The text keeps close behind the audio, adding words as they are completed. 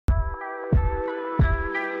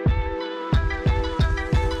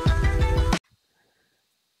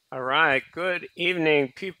right, good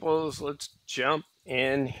evening, peoples. Let's jump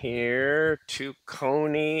in here to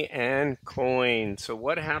Coney and Coin. So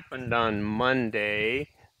what happened on Monday,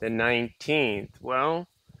 the 19th? Well,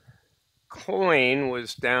 Coin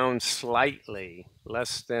was down slightly,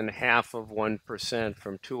 less than half of 1%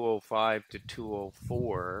 from 205 to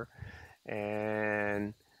 204.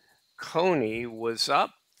 And Coney was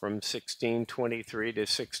up from 1623 to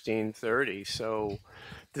 1630. So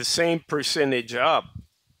the same percentage up.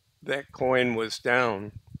 That coin was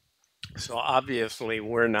down. So obviously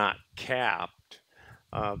we're not capped.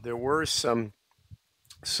 There were some,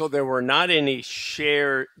 so there were not any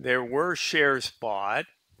there were shares bought.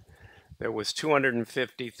 There was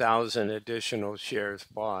 250,000 additional shares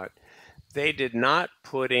bought. They did not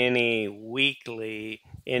put any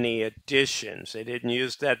any additions. They didn't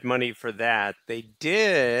use that money for that. They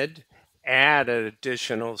did add an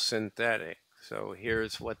additional synthetic. So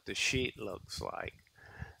here's what the sheet looks like.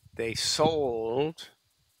 They sold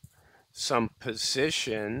some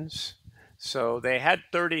positions. So they had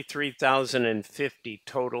 33,050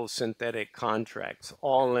 total synthetic contracts,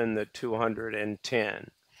 all in the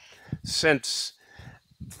 210. Since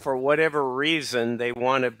for whatever reason they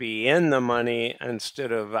want to be in the money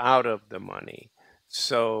instead of out of the money.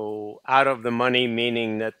 So out of the money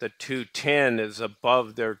meaning that the 210 is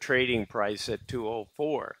above their trading price at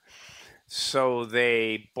 204. So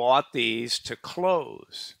they bought these to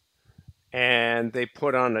close and they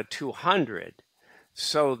put on a 200.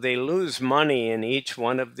 So they lose money in each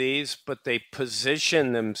one of these, but they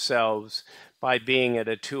position themselves by being at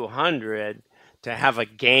a 200 to have a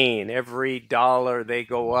gain. Every dollar they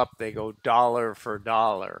go up, they go dollar for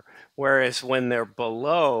dollar. Whereas when they're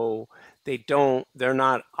below, they're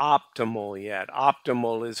not optimal yet.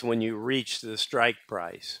 Optimal is when you reach the strike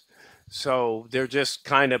price. So they're just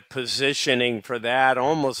kind of positioning for that,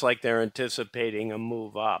 almost like they're anticipating a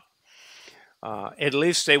move up. At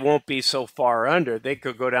least they won't be so far under. They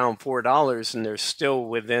could go down $4 and they're still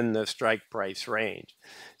within the strike price range.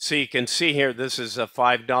 So you can see here, this is a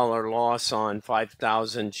 $5 loss on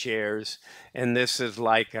 5,000 shares. And this is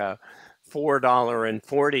like a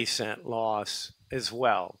 $4.40 loss as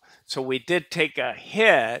well. So we did take a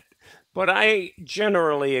hit, but I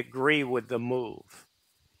generally agree with the move.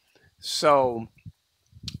 So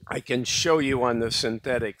I can show you on the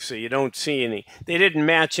synthetic so you don't see any. They didn't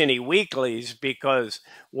match any weeklies because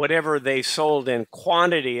whatever they sold in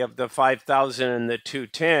quantity of the 5,000 and the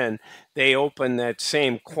 210, they opened that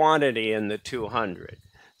same quantity in the 200.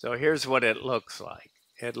 So here's what it looks like.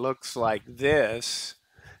 It looks like this.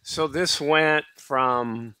 So this went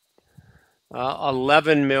from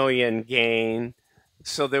 11 million gain.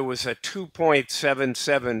 So there was a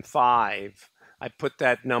 2.775. I put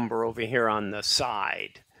that number over here on the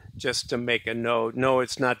side just to make a note. No,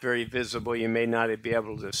 it's not very visible. You may not be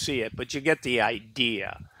able to see it, but you get the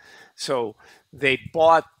idea. So they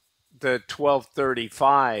bought the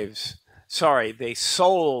 1235s. Sorry, they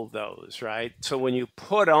sold those, right? So when you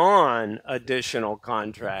put on additional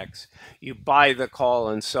contracts, you buy the call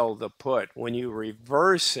and sell the put. When you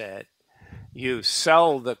reverse it, you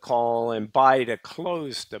sell the call and buy to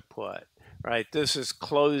close the put. Right, this is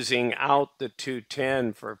closing out the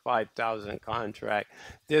 210 for 5,000 contract.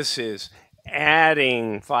 This is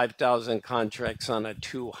adding 5,000 contracts on a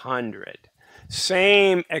 200.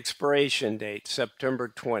 Same expiration date, September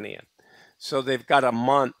 20th. So they've got a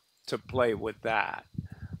month to play with that.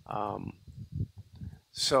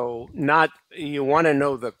 So you want to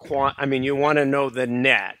know you want to know the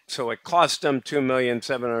net. So it cost them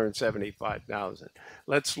 2,775,000.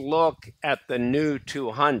 Let's look at the new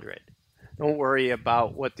 200. Don't worry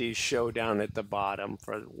about what these show down at the bottom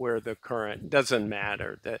for where the current doesn't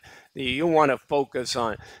matter. You want to focus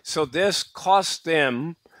on. So this cost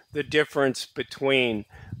them the difference between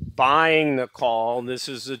buying the call. This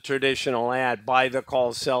is the traditional ad: buy the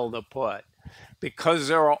call, sell the put. Because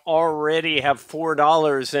they already have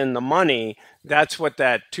 $4 in the money, that's what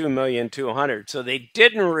that 2,200,000. So they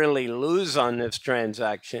didn't really lose on this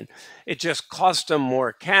transaction. It just cost them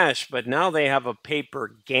more cash, but now they have a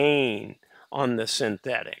paper gain on the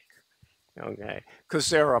synthetic, okay? Because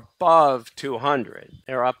they're above 200.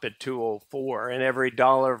 They're up at 204, and every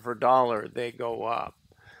dollar for dollar, they go up.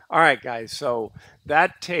 All right, guys, so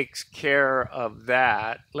that takes care of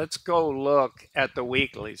that. Let's go look at the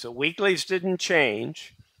weeklies. The weeklies didn't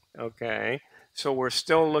change, okay? So we're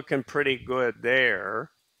still looking pretty good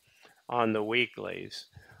there on the weeklies.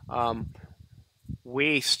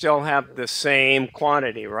 We still have the same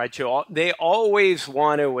quantity, right? They always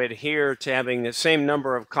want to adhere to having the same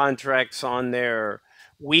number of contracts on their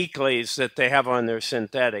weeklies that they have on their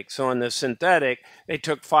synthetic. So on the synthetic, they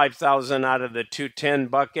took 5,000 out of the 210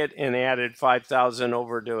 bucket and added 5,000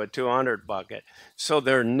 over to a 200 bucket. So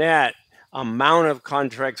their net amount of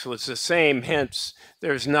contracts was the same, hence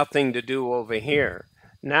there's nothing to do over here.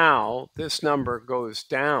 Now this number goes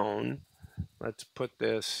down. Let's put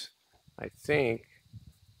this, I think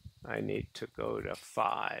I need to go to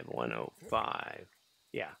 105.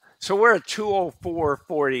 Yeah. So we're at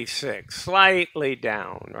 204.46, slightly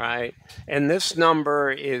down, right? And this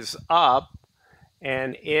number is up,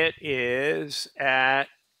 and it is at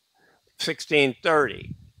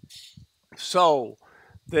 1630. So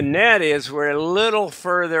the net is we're a little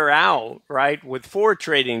further out, right? With 4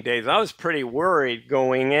 trading days, I was pretty worried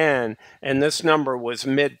going in, and this number was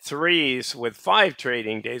mid threes with 5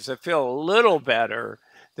 trading days. I feel a little better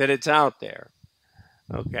that it's out there.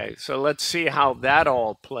 Okay, so let's see how that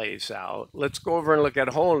all plays out. Let's go over and look at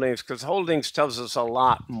holdings, because holdings tells us a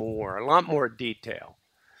lot more detail.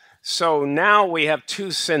 So now we have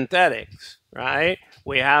 2 synthetics, right?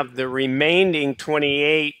 We have the remaining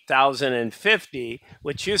 28,050,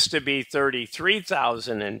 which used to be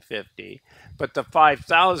 33,050, but the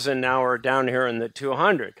 5,000 now are down here in the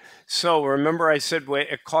 200. So remember I said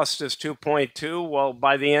it cost us 2.2? Well,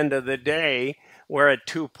 by the end of the day, we're at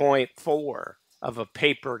 2.4 of a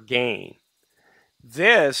paper gain.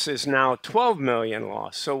 This is now 12 million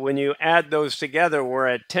loss. So when you add those together, we're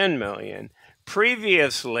at 10 million.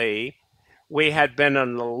 Previously, we had been at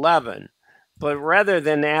 11. But rather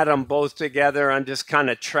than add them both together, I'm just kind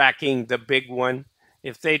of tracking the big one.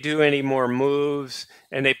 If they do any more moves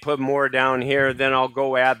and they put more down here, then I'll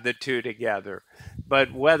go add the 2 together.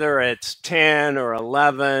 But whether it's 10 or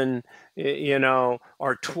 11, you know,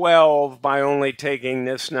 or 12 by only taking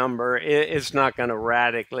this number, it's not going to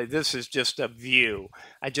radically. This is just a view.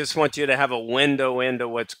 I just want you to have a window into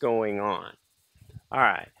what's going on. All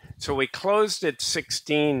right, so we closed at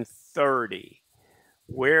 1630.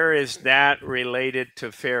 Where is that related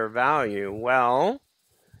to fair value? Well,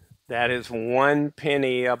 that is 1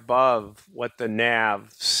 penny above what the NAV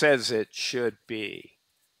says it should be.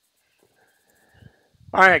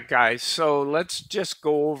 All right, guys, so let's just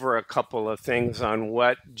go over a couple of things on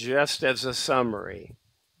what, just as a summary,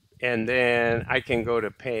 and then I can go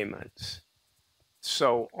to payments.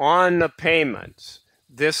 So on the payments,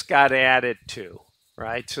 this got added to,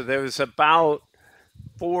 right? So there was about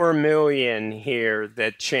 4 million here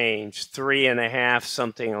that changed, 3.5,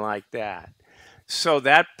 something like that. So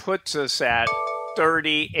that puts us at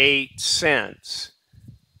 38 cents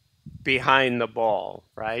behind the ball,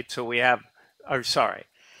 right? So we have,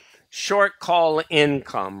 short call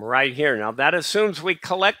income right here. Now that assumes we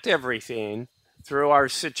collect everything through our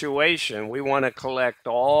situation. We want to collect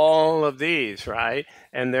all of these, right?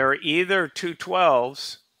 And they're either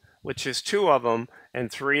 212s, which is 2 of them, and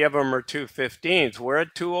 3 of them are 215s. We're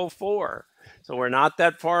at 204. So we're not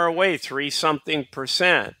that far away,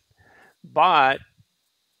 3-something%. But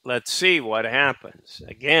let's see what happens.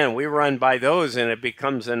 Again, we run by those and it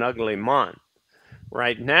becomes an ugly month.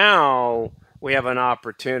 Right now, we have an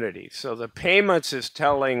opportunity. So the payments is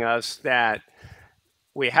telling us that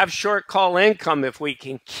we have short call income if we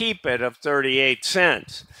can keep it of 38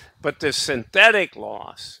 cents. But the synthetic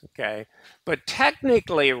loss, okay? But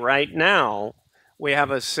technically right now, we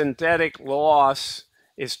have a synthetic loss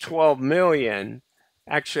is 12 million.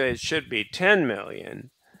 Actually, it should be 10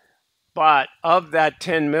 million. But of that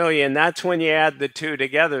 10 million, that's when you add the 2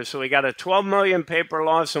 together. So we got a 12 million paper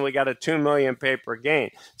loss and we got a 2 million paper gain.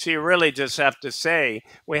 So you really just have to say,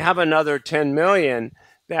 we have another 10 million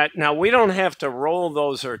that now we don't have to roll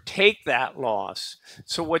those or take that loss.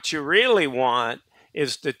 So what you really want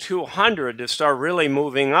is the 200 to start really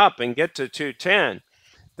moving up and get to 210.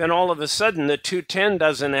 Then all of a sudden the 210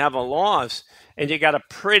 doesn't have a loss and you got a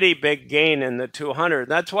pretty big gain in the 200.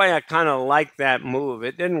 That's why I kind of like that move.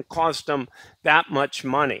 It didn't cost them that much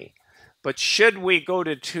money. But should we go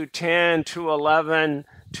to 210, 211,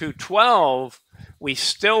 212, we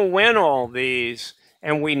still win all these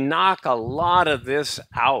and we knock a lot of this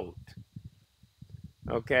out.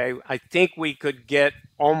 Okay, I think we could get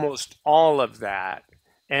almost all of that.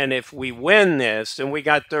 And if we win this, then we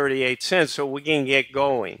got 38 cents, so we can get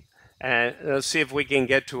going. And let's see if we can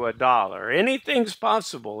get to $1. Anything's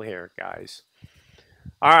possible here, guys.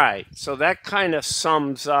 All right, so that kind of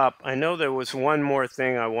sums up. I know there was one more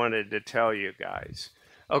thing I wanted to tell you guys.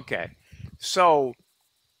 Okay, so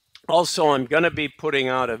also I'm going to be putting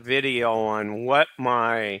out a video on what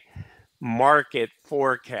my market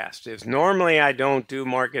forecast is. Normally I don't do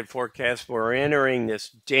market forecasts. We're entering this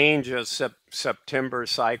dangerous September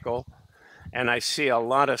cycle. and I see a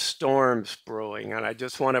lot of storms brewing, and I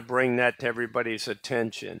just want to bring that to everybody's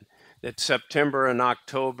attention, that September and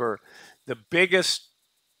October, the biggest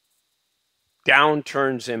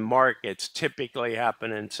downturns in markets typically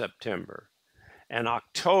happen in September. And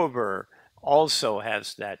October also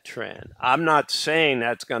has that trend. I'm not saying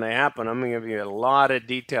that's going to happen. I'm going to give you a lot of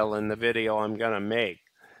detail in the video I'm going to make.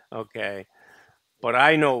 Okay. But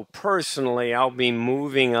I know personally I'll be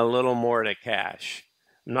moving a little more to cash.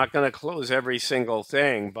 I'm not going to close every single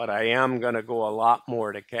thing, but I am going to go a lot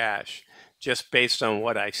more to cash just based on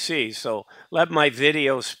what I see. So let my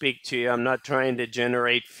video speak to you. I'm not trying to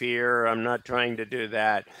generate fear. I'm not trying to do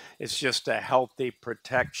that. It's just a healthy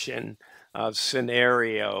protection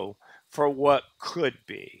scenario for what could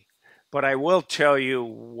be. But I will tell you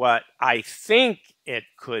what I think it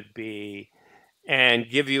could be and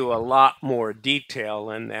give you a lot more detail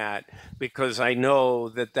in that, because I know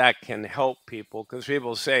that that can help people. Because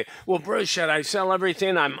people say, well, Bruce, should I sell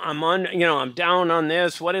everything? I'm on, I'm down on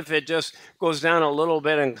this. What if it just goes down a little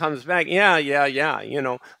bit and comes back?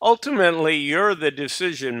 Yeah. Ultimately, you're the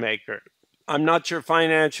decision maker. I'm not your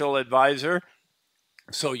financial advisor.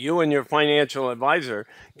 So you and your financial advisor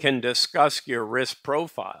can discuss your risk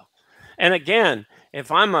profile. And again,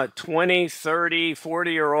 if I'm a 20, 30,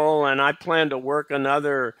 40-year-old and I plan to work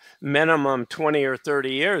another minimum 20 or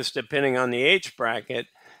 30 years, depending on the age bracket,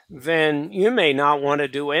 then you may not want to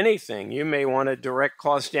do anything. You may want to direct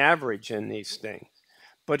cost average in these things.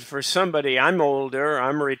 But for somebody, I'm older,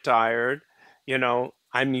 I'm retired,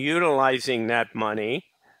 I'm utilizing that money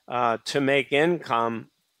to make income,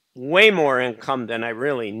 way more income than I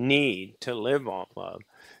really need to live off of.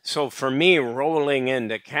 So for me, rolling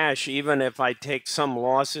into cash, even if I take some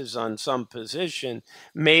losses on some position,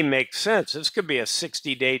 may make sense. This could be a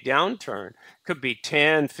 60-day downturn, could be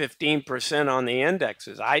 10, 15% on the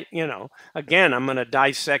indexes. Again, I'm going to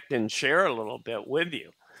dissect and share a little bit with you.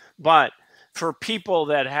 But for people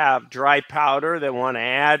that have dry powder that want to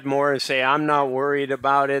add more and say, I'm not worried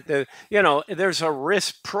about it, there's a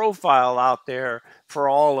risk profile out there for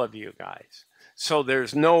all of you guys. So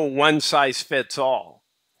there's no one size fits all.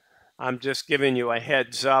 I'm just giving you a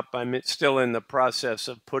heads up. I'm still in the process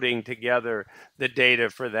of putting together the data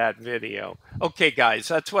for that video. Okay, guys,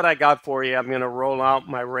 that's what I got for you. I'm going to roll out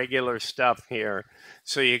my regular stuff here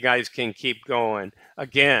so you guys can keep going.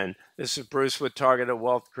 Again, this is Bruce with Targeted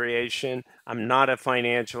Wealth Creation. I'm not a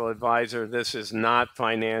financial advisor. This is not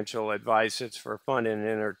financial advice. It's for fun and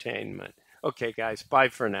entertainment. Okay, guys, bye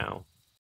for now.